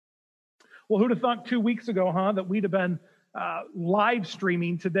Well, who'd have thought 2 weeks ago, that we'd have been live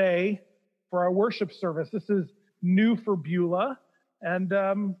streaming today for our worship service? This is new for Beulah,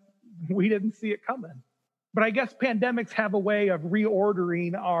 and we didn't see it coming. But I guess pandemics have a way of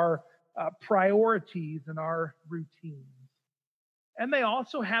reordering our priorities and our routines. And they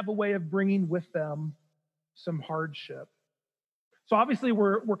also have a way of bringing with them some hardship. So obviously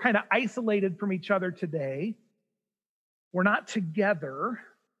we're kind of isolated from each other today. We're not together,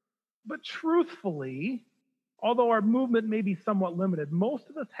 but truthfully, although our movement may be somewhat limited,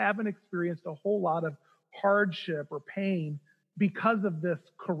 most of us haven't experienced a whole lot of hardship or pain because of this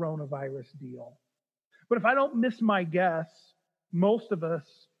coronavirus deal. But if I don't miss my guess, most of us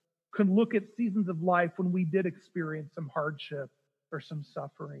can look at seasons of life when we did experience some hardship or some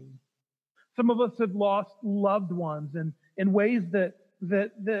suffering. Some of us have lost loved ones in ways that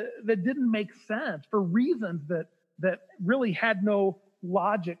didn't make sense for reasons that really had no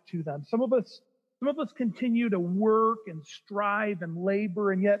logic to them. Some of us continue to work and strive and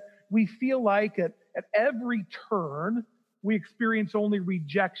labor, and yet we feel like at every turn we experience only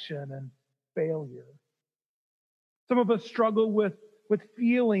rejection and failure. Some of us struggle with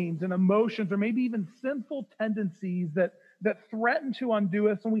feelings and emotions, or maybe even sinful tendencies that threaten to undo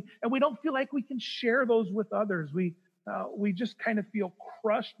us, and we don't feel like we can share those with others. We just kind of feel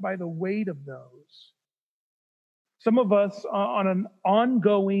crushed by the weight of those. Some of us, on an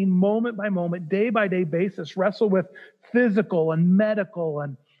ongoing, moment by moment, day by day basis, wrestle with physical and medical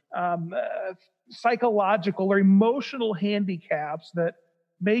and psychological or emotional handicaps that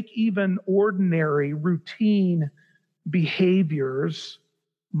make even ordinary, routine behaviors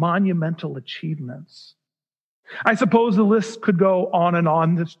monumental achievements. I suppose the list could go on and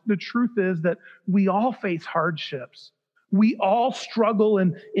on. The truth is that we all face hardships. We all struggle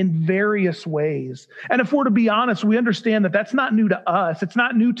in various ways. And if we're to be honest, we understand that that's not new to us. It's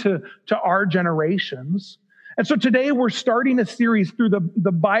not new to our generations. And so today we're starting a series through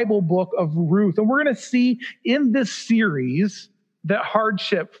the Bible book of Ruth. And we're going to see in this series that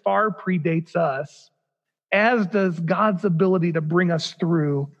hardship far predates us, as does God's ability to bring us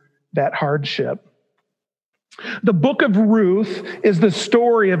through that hardship. The book of Ruth is the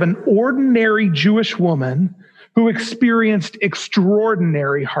story of an ordinary Jewish woman who experienced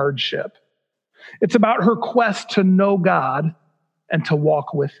extraordinary hardship. It's about her quest to know God and to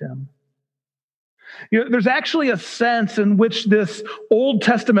walk with him. There's actually a sense in which this Old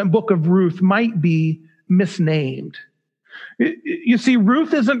Testament book of Ruth might be misnamed. You see,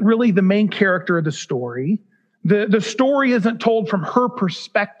 Ruth isn't really the main character of the story. The story isn't told from her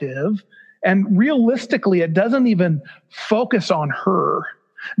perspective, and realistically, it doesn't even focus on her.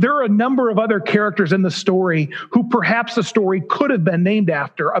 There are a number of other characters in the story who perhaps the story could have been named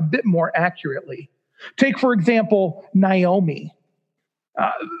after a bit more accurately. Take, for example, Naomi.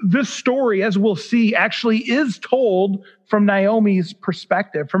 This story, as we'll see, actually is told from Naomi's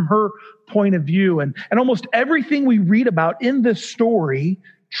perspective, from her point of view. And almost everything we read about in this story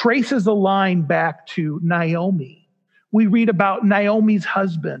traces a line back to Naomi. We read about Naomi's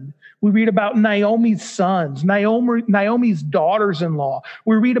husband. We read about Naomi's sons, Naomi's daughters-in-law.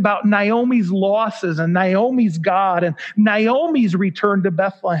 We read about Naomi's losses and Naomi's God and Naomi's return to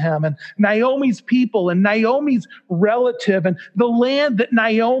Bethlehem and Naomi's people and Naomi's relative and the land that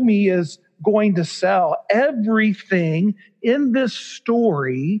Naomi is going to sell. Everything in this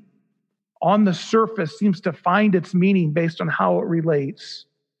story on the surface seems to find its meaning based on how it relates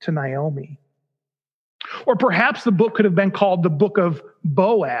to Naomi. Or perhaps the book could have been called the Book of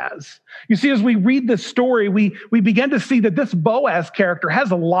Boaz. You see, as we read this story, we begin to see that this Boaz character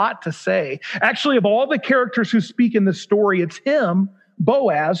has a lot to say. Actually, of all the characters who speak in this story, it's him,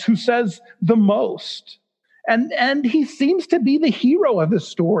 Boaz, who says the most. And he seems to be the hero of the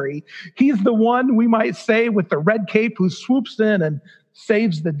story. He's the one, we might say, with the red cape who swoops in and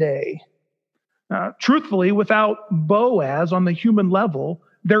saves the day. Truthfully, without Boaz on the human level,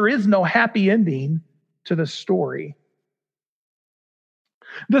 there is no happy ending to the story.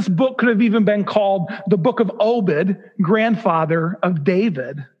 This book could have even been called the Book of Obed, grandfather of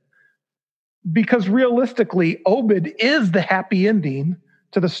David, because realistically, Obed is the happy ending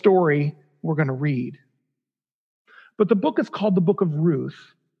to the story we're going to read. But the book is called the Book of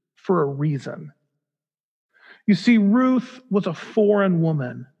Ruth for a reason. You see, Ruth was a foreign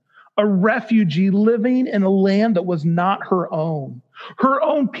woman, a refugee living in a land that was not her own. Her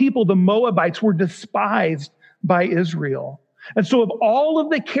own people, the Moabites, were despised by Israel. And so of all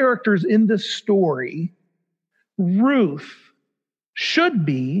of the characters in this story, Ruth should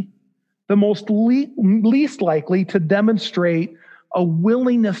be the most least likely to demonstrate a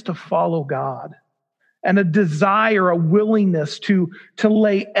willingness to follow God and a desire, a willingness to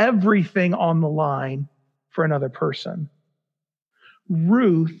lay everything on the line for another person.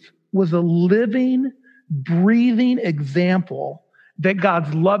 Ruth was a living, breathing example that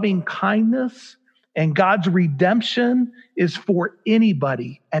God's loving kindness and God's redemption is for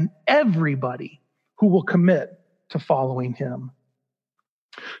anybody and everybody who will commit to following him.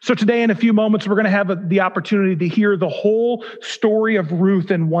 So today, in a few moments, we're going to have the opportunity to hear the whole story of Ruth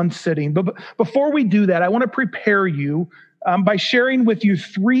in one sitting. But before we do that, I want to prepare you by sharing with you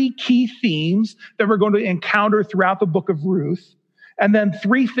three key themes that we're going to encounter throughout the book of Ruth, and then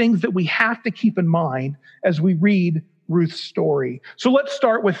three things that we have to keep in mind as we read Ruth's story. So let's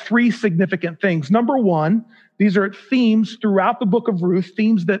start with three significant things. Number one, these are themes throughout the book of Ruth,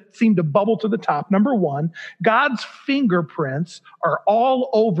 themes that seem to bubble to the top. Number one, God's fingerprints are all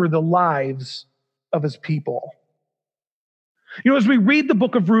over the lives of his people. You know, as we read the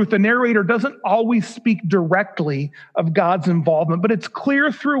book of Ruth, the narrator doesn't always speak directly of God's involvement, but it's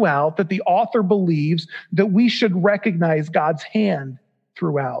clear throughout that the author believes that we should recognize God's hand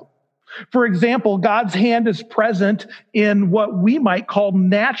throughout. For example, God's hand is present in what we might call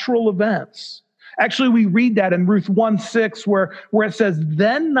natural events. Actually, we read that in Ruth 1:6, where it says,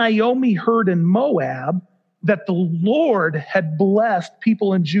 "Then Naomi heard in Moab that the Lord had blessed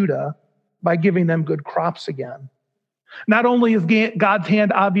people in Judah by giving them good crops again." Not only is God's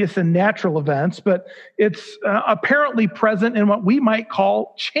hand obvious in natural events, but it's apparently present in what we might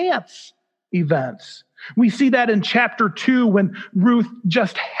call chance events. We see that in chapter 2 when Ruth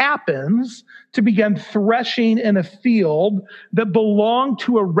just happens to begin threshing in a field that belonged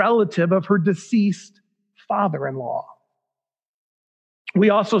to a relative of her deceased father-in-law. We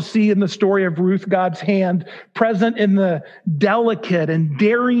also see in the story of Ruth God's hand present in the delicate and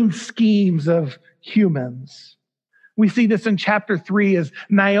daring schemes of humans. We see this in chapter 3 as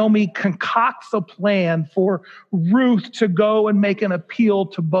Naomi concocts a plan for Ruth to go and make an appeal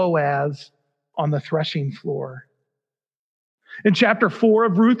to Boaz on the threshing floor. In chapter 4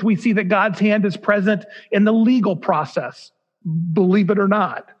 of Ruth, we see that God's hand is present in the legal process, believe it or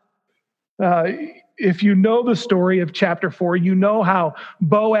not. If you know the story of chapter 4, you know how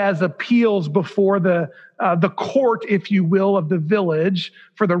Boaz appeals before the court, if you will, of the village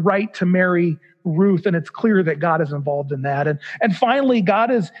for the right to marry Ruth, and it's clear that God is involved in that. And finally,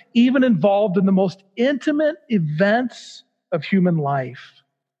 God is even involved in the most intimate events of human life.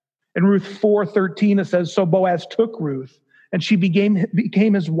 In Ruth 4:13, it says, "So Boaz took Ruth, and she became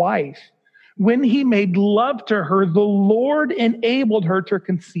his wife. When he made love to her, the Lord enabled her to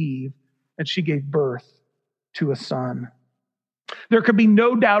conceive, and she gave birth to a son." There could be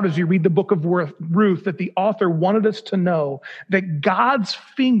no doubt as you read the book of Ruth that the author wanted us to know that God's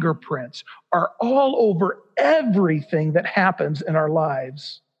fingerprints are all over everything that happens in our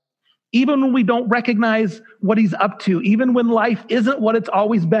lives. Even when we don't recognize what he's up to, even when life isn't what it's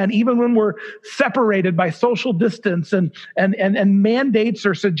always been, even when we're separated by social distance and mandates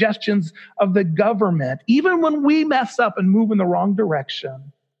or suggestions of the government, even when we mess up and move in the wrong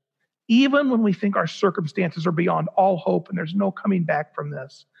direction, even when we think our circumstances are beyond all hope and there's no coming back from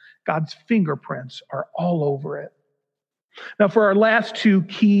this, God's fingerprints are all over it. Now, for our last two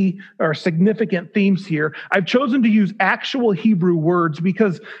key or significant themes here, I've chosen to use actual Hebrew words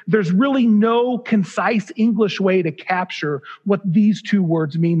because there's really no concise English way to capture what these two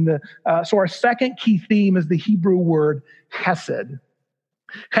words mean. So our second key theme is the Hebrew word hesed.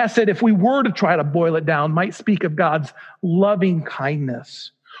 Hesed, if we were to try to boil it down, might speak of God's loving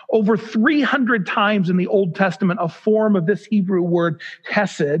kindness. Over 300 times in the Old Testament, a form of this Hebrew word,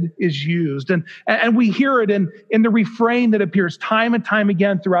 hesed, is used. And we hear it in the refrain that appears time and time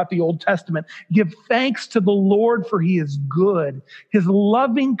again throughout the Old Testament. Give thanks to the Lord, for he is good. His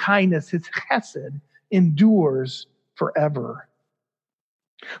loving kindness, his hesed, endures forever.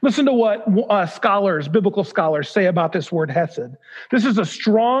 Listen to what biblical scholars say about this word hesed. This is a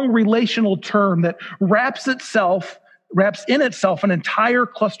strong relational term that wraps in itself an entire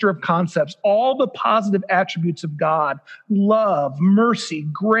cluster of concepts, all the positive attributes of God: love, mercy,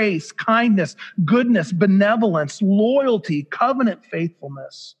 grace, kindness, goodness, benevolence, loyalty, covenant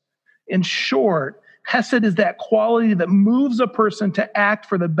faithfulness. In short, hesed is that quality that moves a person to act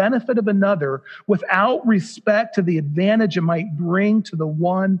for the benefit of another without respect to the advantage it might bring to the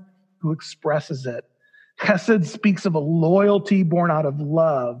one who expresses it. Hesed speaks of a loyalty born out of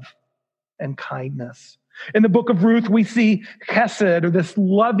love and kindness. In the book of Ruth, we see hesed, or this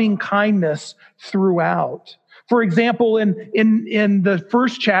loving kindness, throughout. For example, in the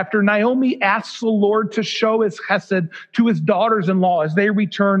first chapter, Naomi asks the Lord to show his hesed to his daughters-in-law as they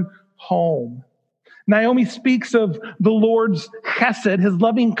return home. Naomi speaks of the Lord's chesed, his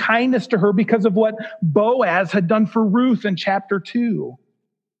loving kindness to her, because of what Boaz had done for Ruth in chapter 2.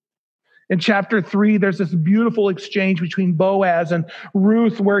 In chapter 3, there's this beautiful exchange between Boaz and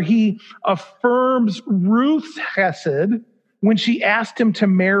Ruth where he affirms Ruth's chesed when she asked him to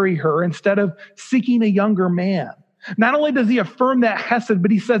marry her instead of seeking a younger man. Not only does he affirm that chesed,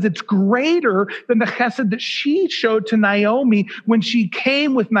 but he says it's greater than the chesed that she showed to Naomi when she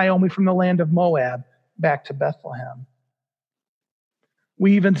came with Naomi from the land of Moab back to Bethlehem.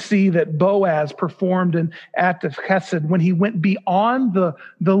 We even see that Boaz performed an act of chesed when he went beyond the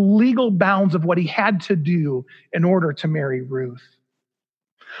legal bounds of what he had to do in order to marry Ruth.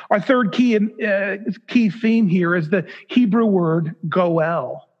 Our third key theme here is the Hebrew word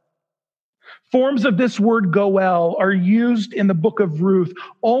goel. Forms of this word goel are used in the book of Ruth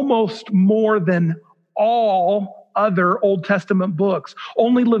almost more than all other Old Testament books.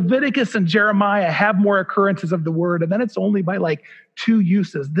 Only Leviticus and Jeremiah have more occurrences of the word, and then it's only by like 2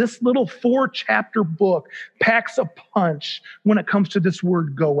 uses. This little 4-chapter book packs a punch when it comes to this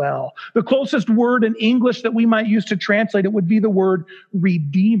word goel. The closest word in English that we might use to translate it would be the word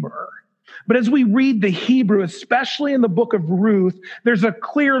redeemer. But as we read the Hebrew, especially in the book of Ruth, there's a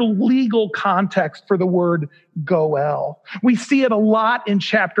clear legal context for the word goel. We see it a lot in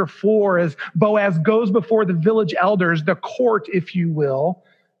chapter 4 as Boaz goes before the village elders, the court, if you will,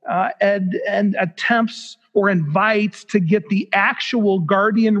 and attempts or invites to get the actual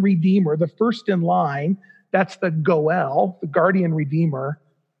guardian redeemer, the first in line, that's the goel, the guardian redeemer,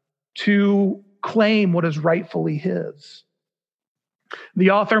 to claim what is rightfully his.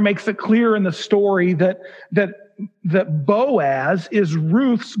 The author makes it clear in the story that Boaz is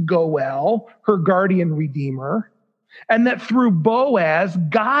Ruth's goel, her guardian redeemer, and that through Boaz,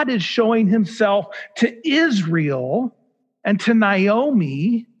 God is showing himself to Israel and to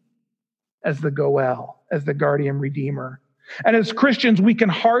Naomi as the goel, as the guardian redeemer. And as Christians, we can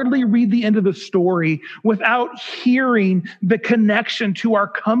hardly read the end of the story without hearing the connection to our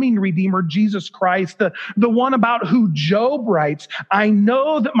coming Redeemer, Jesus Christ, the one about who Job writes, I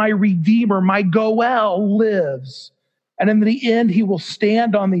know that my Redeemer, my goel, lives. And in the end, he will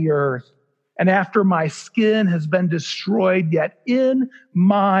stand on the earth. And after my skin has been destroyed, yet in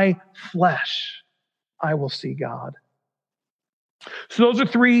my flesh, I will see God. So those are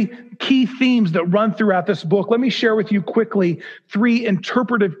 3 key themes that run throughout this book. Let me share with you quickly 3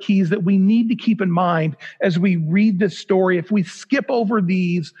 interpretive keys that we need to keep in mind as we read this story. If we skip over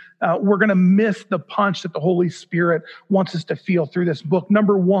these, we're going to miss the punch that the Holy Spirit wants us to feel through this book.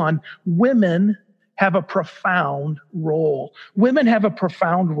 Number 1, women have a profound role. Women have a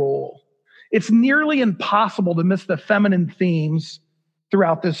profound role. It's nearly impossible to miss the feminine themes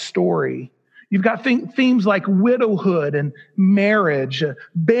throughout this story. You've got themes like widowhood and marriage,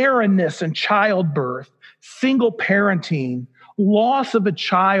 barrenness and childbirth, single parenting, loss of a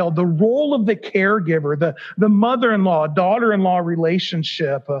child, the role of the caregiver, the mother-in-law, daughter-in-law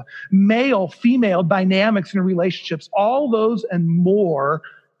relationship, male-female dynamics in relationships. All those and more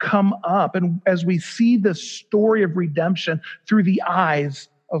come up. And as we see the story of redemption through the eyes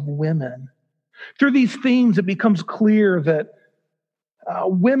of women, through these themes, it becomes clear that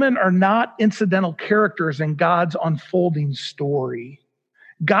women are not incidental characters in God's unfolding story.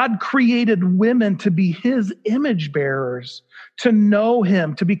 God created women to be his image bearers, to know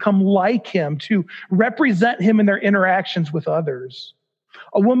him, to become like him, to represent him in their interactions with others.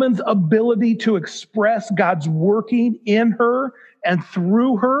 A woman's ability to express God's working in her and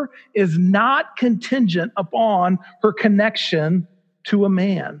through her is not contingent upon her connection to a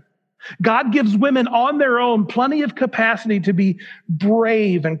man. God gives women on their own plenty of capacity to be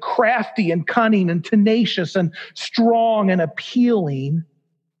brave and crafty and cunning and tenacious and strong and appealing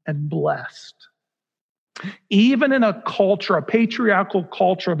and blessed. Even in a culture, a patriarchal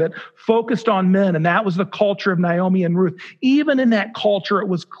culture that focused on men, and that was the culture of Naomi and Ruth, even in that culture, it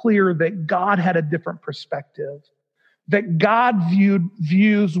was clear that God had a different perspective, that God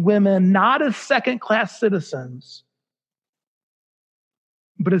views women not as second-class citizens,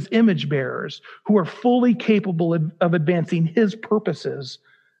 but as image bearers who are fully capable of advancing his purposes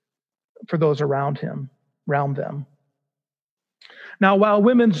for those around them. Now, while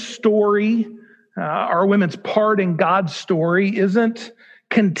women's story, our women's part in God's story isn't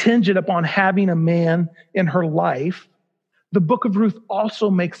contingent upon having a man in her life, the book of Ruth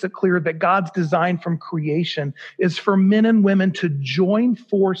also makes it clear that God's design from creation is for men and women to join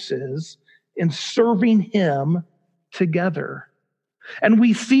forces in serving him together. And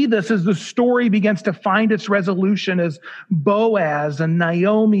we see this as the story begins to find its resolution as Boaz and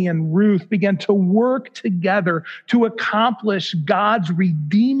Naomi and Ruth begin to work together to accomplish God's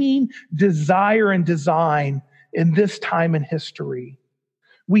redeeming desire and design in this time in history.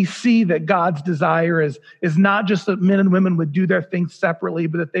 We see that God's desire is not just that men and women would do their things separately,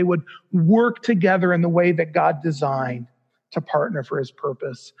 but that they would work together in the way that God designed to partner for his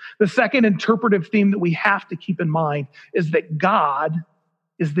purpose. The second interpretive theme that we have to keep in mind is that God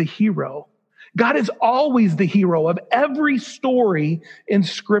is the hero. God is always the hero of every story in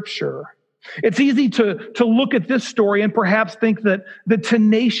Scripture. It's easy to look at this story and perhaps think that the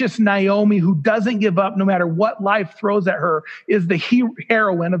tenacious Naomi, who doesn't give up no matter what life throws at her, is the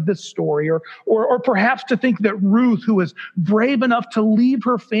heroine of this story. Or perhaps to think that Ruth, who is brave enough to leave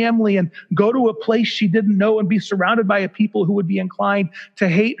her family and go to a place she didn't know and be surrounded by a people who would be inclined to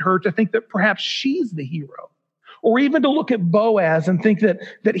hate her, to think that perhaps she's the hero. Or even to look at Boaz and think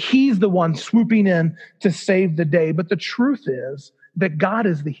that he's the one swooping in to save the day. But the truth is that God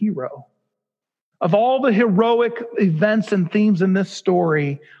is the hero. Of all the heroic events and themes in this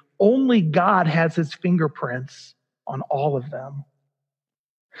story, only God has his fingerprints on all of them.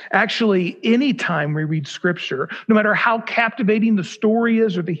 Actually, anytime we read Scripture, no matter how captivating the story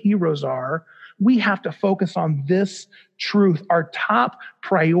is or the heroes are, we have to focus on this truth. Our top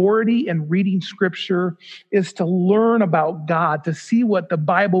priority in reading Scripture is to learn about God, to see what the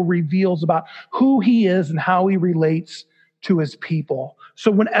Bible reveals about who he is and how he relates to his people. So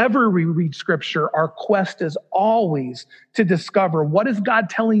whenever we read Scripture, our quest is always to discover, what is God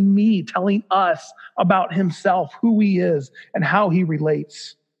telling me, telling us about himself, who he is, and how he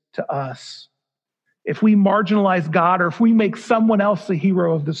relates to us. If we marginalize God, or if we make someone else the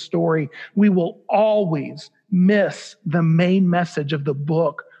hero of the story, we will always miss the main message of the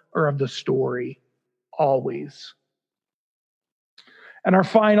book or of the story. Always. And our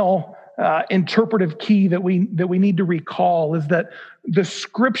final interpretive key that we need to recall is that the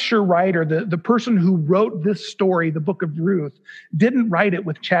Scripture writer, the person who wrote this story, the book of Ruth, didn't write it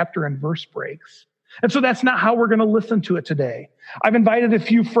with chapter and verse breaks. And so that's not how we're going to listen to it today. I've invited a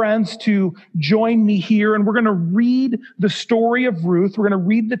few friends to join me here, and we're going to read the story of Ruth. We're going to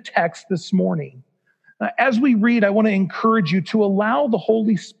read the text this morning. As we read, I want to encourage you to allow the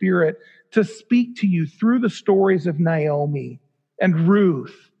Holy Spirit to speak to you through the stories of Naomi and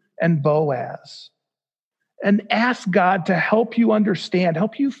Ruth and Boaz. And ask God to help you understand,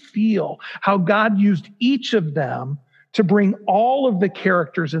 help you feel how God used each of them to bring all of the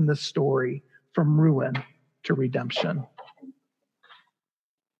characters in this story from ruin to redemption.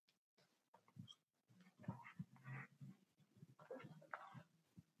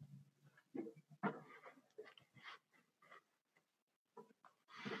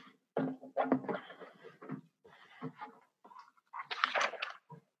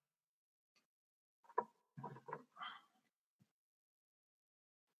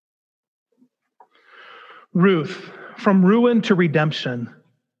 Ruth, from ruin to redemption.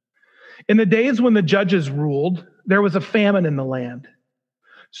 In the days when the judges ruled, there was a famine in the land.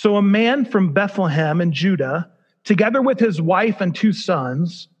 So a man from Bethlehem in Judah, together with his wife and 2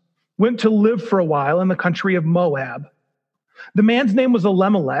 sons, went to live for a while in the country of Moab. The man's name was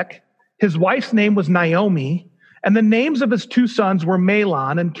Elimelech, his wife's name was Naomi, and the names of his 2 sons were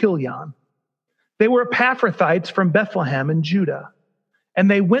Mahlon and Chilion. They were Epaphrathites from Bethlehem in Judah,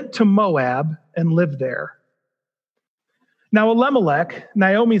 and they went to Moab and lived there. Now Elimelech,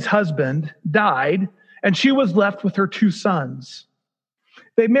 Naomi's husband, died, and she was left with her 2 sons.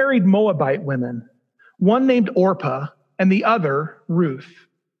 They married Moabite women, one named Orpah and the other Ruth.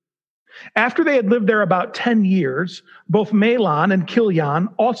 After they had lived there about 10 years, both Mahlon and Chilion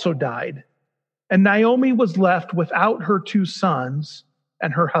also died, and Naomi was left without her 2 sons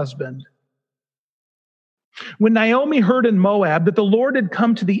and her husband. When Naomi heard in Moab that the Lord had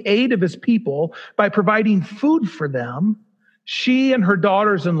come to the aid of his people by providing food for them, she and her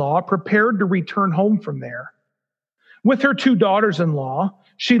daughters-in-law prepared to return home from there. With her 2 daughters-in-law,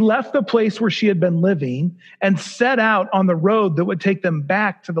 she left the place where she had been living and set out on the road that would take them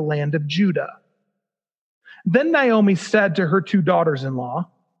back to the land of Judah. Then Naomi said to her 2 daughters-in-law,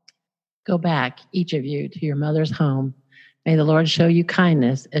 "Go back, each of you, to your mother's home. May the Lord show you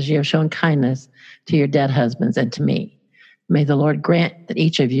kindness as you have shown kindness to your dead husbands and to me. May the Lord grant that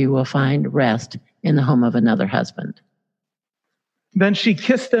each of you will find rest in the home of another husband." Then she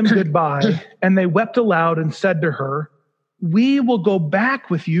kissed them goodbye, and they wept aloud and said to her, "We will go back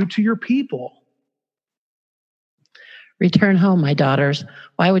with you to your people." "Return home, my daughters.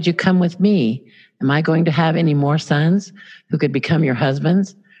 Why would you come with me? Am I going to have any more sons who could become your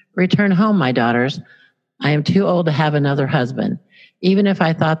husbands? Return home, my daughters. I am too old to have another husband. Even if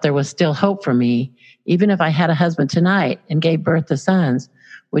I thought there was still hope for me, even if I had a husband tonight and gave birth to sons,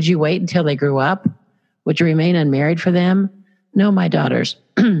 would you wait until they grew up? Would you remain unmarried for them? No, my daughters.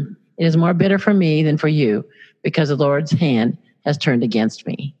 It is more bitter for me than for you, because the Lord's hand has turned against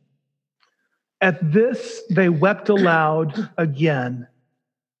me. At this, they wept aloud again.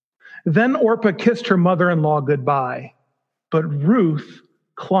 Then Orpah kissed her mother-in-law goodbye, but Ruth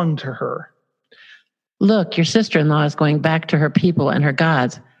clung to her. Look, your sister-in-law is going back to her people and her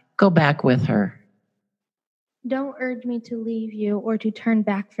gods. Go back with her. Don't urge me to leave you or to turn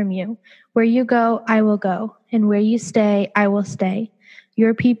back from you. Where you go, I will go, and where you stay, I will stay.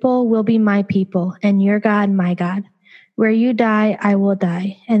 Your people will be my people, and your God, my God. Where you die, I will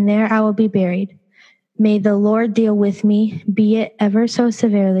die, and there I will be buried. May the Lord deal with me, be it ever so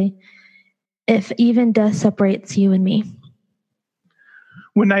severely, if even death separates you and me.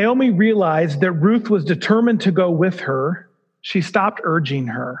 When Naomi realized that Ruth was determined to go with her, she stopped urging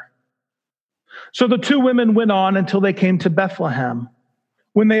her. So the two women went on until they came to Bethlehem.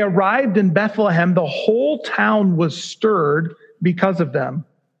 When they arrived in Bethlehem, the whole town was stirred because of them.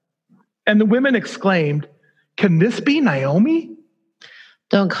 And the women exclaimed, "Can this be Naomi?"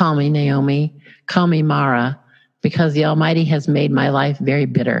 Don't call me Naomi. Call me Mara, because the Almighty has made my life very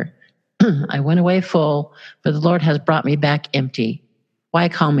bitter. I went away full, but the Lord has brought me back empty. Why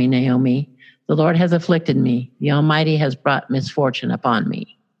call me Naomi? The Lord has afflicted me. The Almighty has brought misfortune upon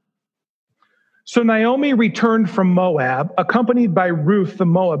me. So Naomi returned from Moab, accompanied by Ruth the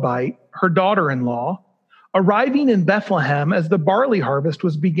Moabite, her daughter-in-law, arriving in Bethlehem as the barley harvest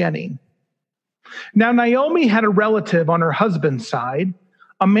was beginning. Now Naomi had a relative on her husband's side,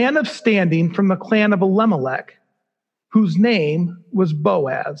 a man of standing from the clan of Elimelech, whose name was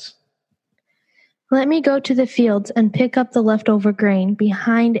Boaz. Let me go to the fields and pick up the leftover grain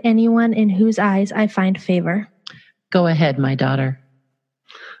behind anyone in whose eyes I find favor. Go ahead, my daughter.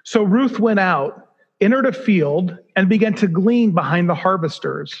 So Ruth went out, entered a field, and began to glean behind the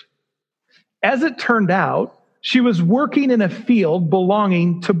harvesters. As it turned out, she was working in a field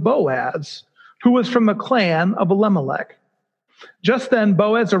belonging to Boaz, who was from the clan of Elimelech. Just then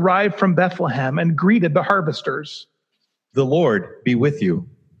Boaz arrived from Bethlehem and greeted the harvesters. The Lord be with you.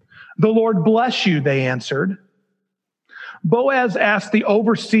 The Lord bless you, they answered. Boaz asked the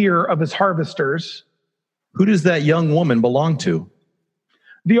overseer of his harvesters, Who does that young woman belong to?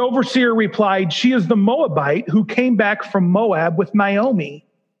 The overseer replied, She is the Moabite who came back from Moab with Naomi.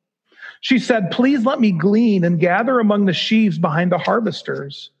 She said, Please let me glean and gather among the sheaves behind the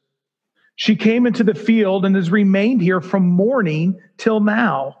harvesters. She came into the field and has remained here from morning till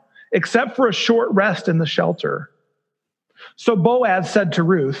now, except for a short rest in the shelter. So Boaz said to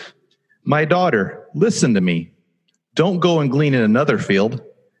Ruth, My daughter, listen to me. Don't go and glean in another field,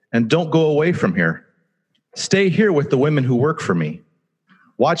 and don't go away from here. Stay here with the women who work for me.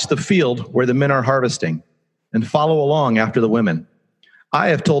 Watch the field where the men are harvesting, and follow along after the women. I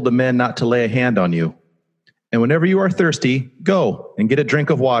have told the men not to lay a hand on you. And whenever you are thirsty, go and get a drink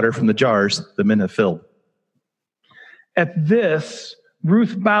of water from the jars the men have filled. At this,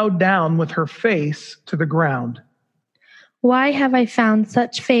 Ruth bowed down with her face to the ground. Why have I found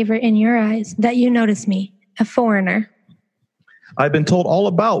such favor in your eyes that you notice me, a foreigner? I've been told all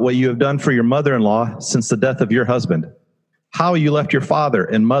about what you have done for your mother-in-law since the death of your husband, how you left your father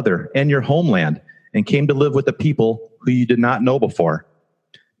and mother and your homeland and came to live with the people who you did not know before.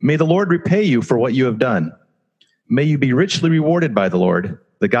 May the Lord repay you for what you have done. May you be richly rewarded by the Lord,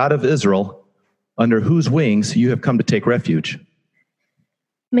 the God of Israel, under whose wings you have come to take refuge.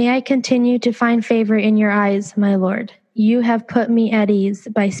 May I continue to find favor in your eyes, my Lord. You have put me at ease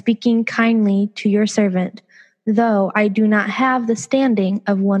by speaking kindly to your servant, though I do not have the standing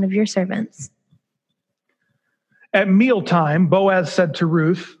of one of your servants. At mealtime, Boaz said to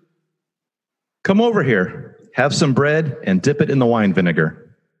Ruth, Come over here, have some bread and dip it in the wine vinegar.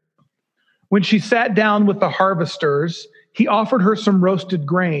 When she sat down with the harvesters, he offered her some roasted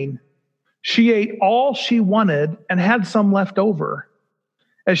grain. She ate all she wanted and had some left over.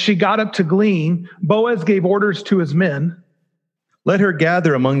 As she got up to glean, Boaz gave orders to his men. Let her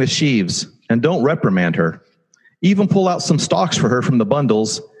gather among the sheaves, and don't reprimand her. Even pull out some stalks for her from the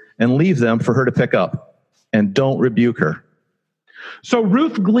bundles, and leave them for her to pick up, and don't rebuke her. So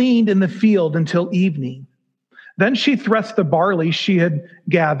Ruth gleaned in the field until evening. Then she threshed the barley she had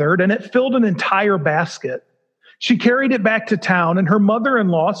gathered, and it filled an entire basket. She carried it back to town, and her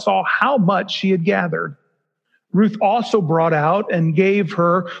mother-in-law saw how much she had gathered. Ruth also brought out and gave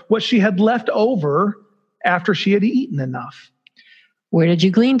her what she had left over after she had eaten enough. Where did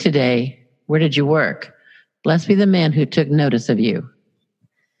you glean today? Where did you work? Blessed be the man who took notice of you.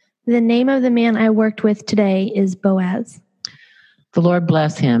 The name of the man I worked with today is Boaz. The Lord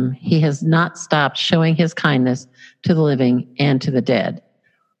bless him. He has not stopped showing his kindness to the living and to the dead.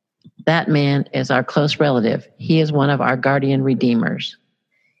 That man is our close relative. He is one of our guardian redeemers.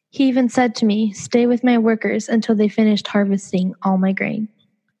 He even said to me, "Stay with my workers until they finished harvesting all my grain."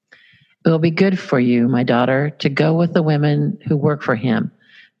 It will be good for you, my daughter, to go with the women who work for him,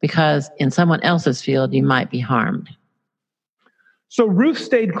 because in someone else's field you might be harmed. So Ruth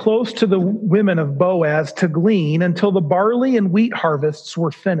stayed close to the women of Boaz to glean until the barley and wheat harvests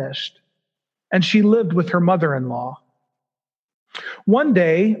were finished, and she lived with her mother-in-law. One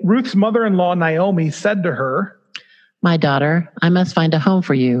day, Ruth's mother-in-law, Naomi, said to her, My daughter, I must find a home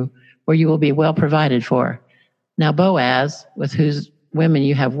for you where you will be well provided for. Now Boaz, with whose women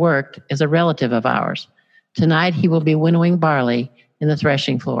you have worked, is a relative of ours. Tonight he will be winnowing barley in the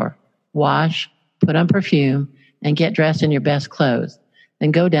threshing floor. Wash, put on perfume, and get dressed in your best clothes.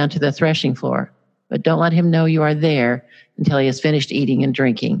 Then go down to the threshing floor. But don't let him know you are there until he has finished eating and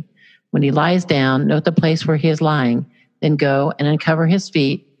drinking. When he lies down, note the place where he is lying. Then go and uncover his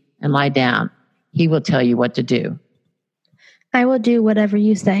feet and lie down. He will tell you what to do. I will do whatever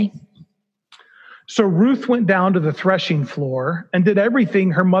you say. So Ruth went down to the threshing floor and did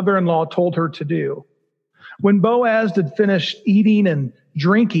everything her mother-in-law told her to do. When Boaz had finished eating and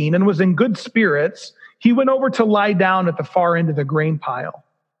drinking and was in good spirits, he went over to lie down at the far end of the grain pile.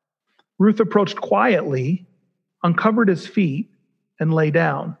 Ruth approached quietly, uncovered his feet, and lay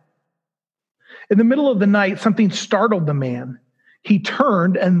down. In the middle of the night, something startled the man. He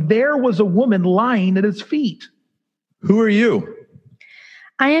turned, and there was a woman lying at his feet. Who are you?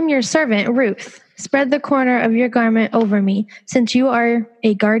 I am your servant, Ruth. Spread the corner of your garment over me, since you are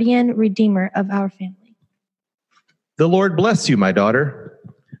a guardian redeemer of our family. The Lord bless you, my daughter.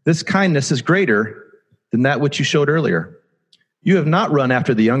 This kindness is greater than that which you showed earlier. You have not run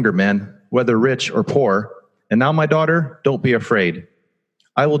after the younger men, whether rich or poor. And now, my daughter, don't be afraid.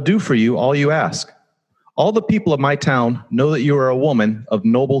 I will do for you all you ask. All the people of my town know that you are a woman of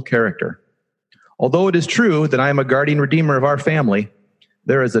noble character. Although it is true that I am a guardian redeemer of our family,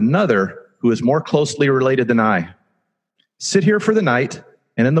 there is another who is more closely related than I. Sit here for the night,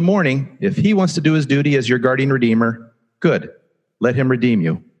 and in the morning, if he wants to do his duty as your guardian redeemer, good, let him redeem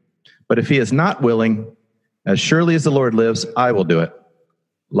you. But if he is not willing, as surely as the Lord lives, I will do it.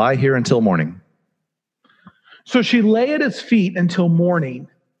 Lie here until morning. So she lay at his feet until morning,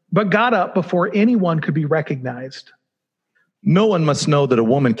 but got up before anyone could be recognized. No one must know that a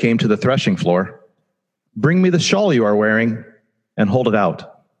woman came to the threshing floor. Bring me the shawl you are wearing and hold it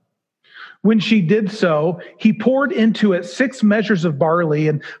out. When she did so, he poured into it 6 measures of barley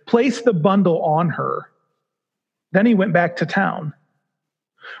and placed the bundle on her. Then he went back to town.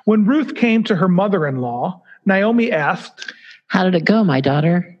 When Ruth came to her mother-in-law, Naomi asked, How did it go, my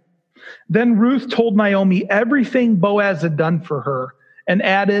daughter? Then Ruth told Naomi everything Boaz had done for her and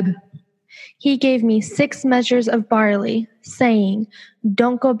added, He gave me 6 measures of barley, saying,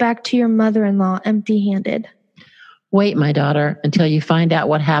 Don't go back to your mother-in-law empty-handed. Wait, my daughter, until you find out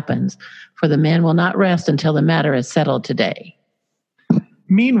what happens, for the man will not rest until the matter is settled today.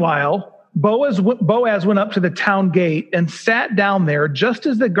 Meanwhile, Boaz went up to the town gate and sat down there just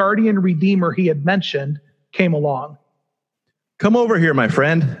as the guardian redeemer he had mentioned came along. Come over here, my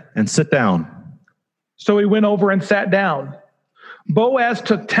friend, and sit down. So he went over and sat down. Boaz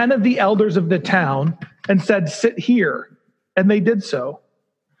took 10 of the elders of the town and said, Sit here. And they did so.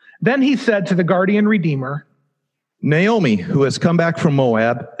 Then he said to the guardian redeemer, Naomi, who has come back from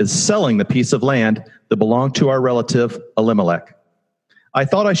Moab, is selling the piece of land that belonged to our relative Elimelech. I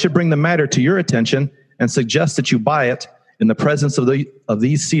thought I should bring the matter to your attention and suggest that you buy it in the presence of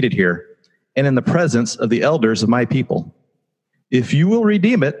these seated here and in the presence of the elders of my people. If you will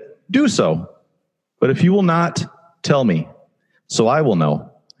redeem it, do so. But if you will not, tell me, so I will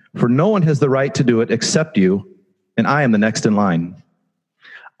know. For no one has the right to do it except you, and I am the next in line.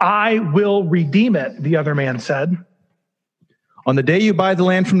 I will redeem it, the other man said. On the day you buy the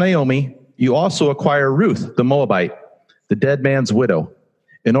land from Naomi, you also acquire Ruth, the Moabite, the dead man's widow,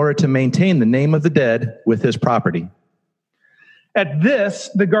 in order to maintain the name of the dead with his property. At this,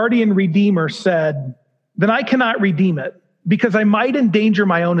 the guardian redeemer said, Then I cannot redeem it, because I might endanger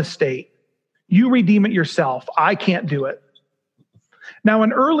my own estate. You redeem it yourself. I can't do it. Now,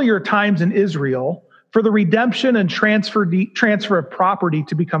 in earlier times in Israel, for the redemption and transfer of property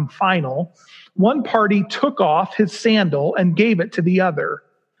to become final, one party took off his sandal and gave it to the other.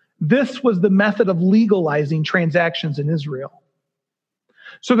 This was the method of legalizing transactions in Israel.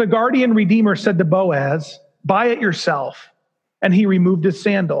 So the guardian redeemer said to Boaz, Buy it yourself. And he removed his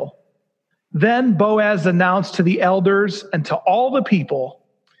sandal. Then Boaz announced to the elders and to all the people,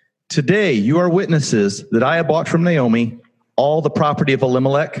 Today you are witnesses that I have bought from Naomi all the property of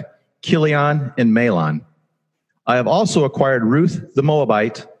Elimelech, Chilion, and Mahlon. I have also acquired Ruth the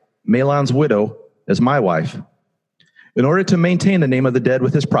Moabite, Mahlon's widow, as my wife, in order to maintain the name of the dead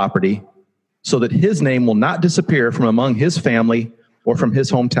with his property, so that his name will not disappear from among his family or from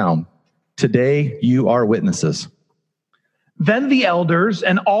his hometown. Today you are witnesses." Then the elders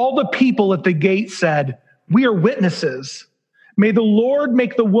and all the people at the gate said, "We are witnesses. May the Lord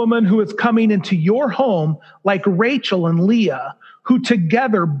make the woman who is coming into your home like Rachel and Leah, who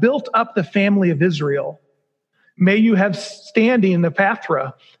together built up the family of Israel. May you have standing in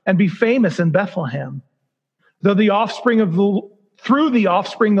Ephrathah and be famous in Bethlehem. Through the offspring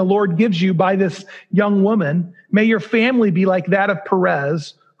the Lord gives you by this young woman, may your family be like that of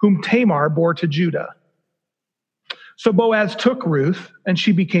Perez, whom Tamar bore to Judah." So Boaz took Ruth, and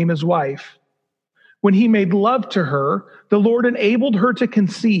she became his wife. When he made love to her, the Lord enabled her to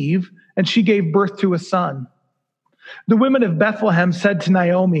conceive, and she gave birth to a son. The women of Bethlehem said to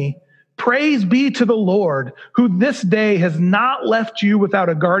Naomi, "Praise be to the Lord, who this day has not left you without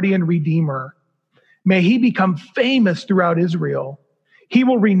a guardian redeemer. May he become famous throughout Israel. He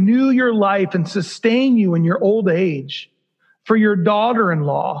will renew your life and sustain you in your old age. For your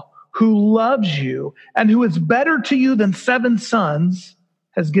daughter-in-law, who loves you and who is better to you than 7 sons,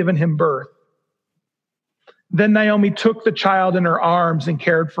 has given him birth." Then Naomi took the child in her arms and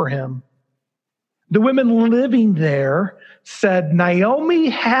cared for him. The women living there said, "Naomi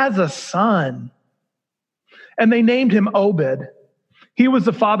has a son." And they named him Obed. He was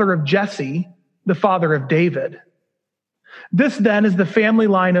the father of Jesse, the father of David. This then is the family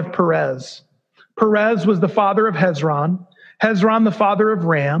line of Perez. Perez was the father of Hezron, Hezron the father of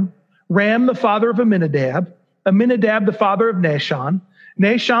Ram, Ram the father of Amminadab, Amminadab the father of Nahshon,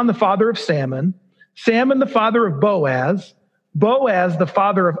 Nahshon the father of Salmon, Salmon the father of Boaz, Boaz the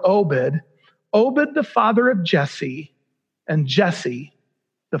father of Obed, Obed the father of Jesse, and Jesse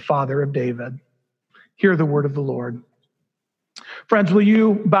the father of David. Hear the word of the Lord. Friends, will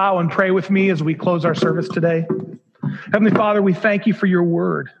you bow and pray with me as we close our service today? Heavenly Father, we thank you for your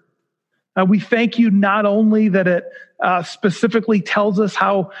word. We thank you not only that it specifically tells us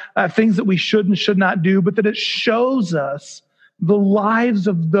how things that we should and should not do, but that it shows us the lives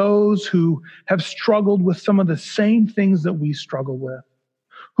of those who have struggled with some of the same things that we struggle with,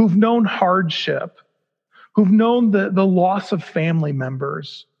 who've known hardship, who've known the loss of family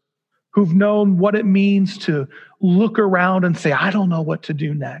members, who've known what it means to look around and say, "I don't know what to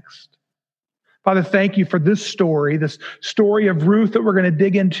do next." Father, thank you for this story of Ruth that we're going to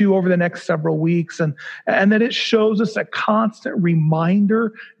dig into over the next several weeks, and that it shows us a constant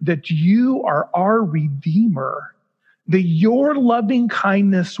reminder that you are our Redeemer, that your loving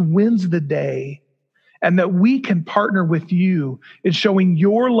kindness wins the day, and that we can partner with you in showing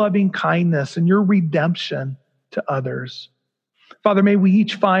your loving kindness and your redemption to others. Father, may we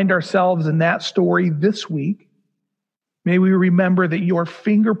each find ourselves in that story this week. May we remember that your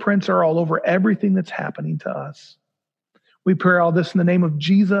fingerprints are all over everything that's happening to us. We pray all this in the name of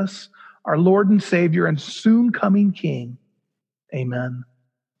Jesus, our Lord and Savior and soon coming King. Amen.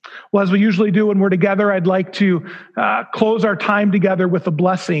 Well, as we usually do when we're together, I'd like to close our time together with a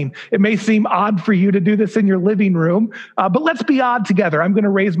blessing. It may seem odd for you to do this in your living room, but let's be odd together. I'm going to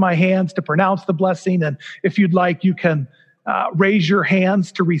raise my hands to pronounce the blessing, and if you'd like, you can raise your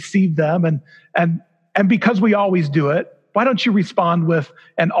hands to receive them. And because we always do it, why don't you respond with,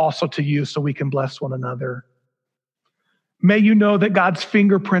 "and also to you," so we can bless one another. May you know that God's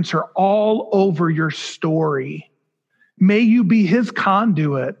fingerprints are all over your story. May you be his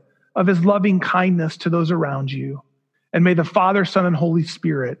conduit of his loving kindness to those around you. And may the Father, Son, and Holy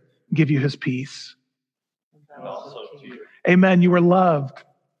Spirit give you his peace. And also to you. Amen. You are loved.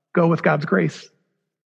 Go with God's grace.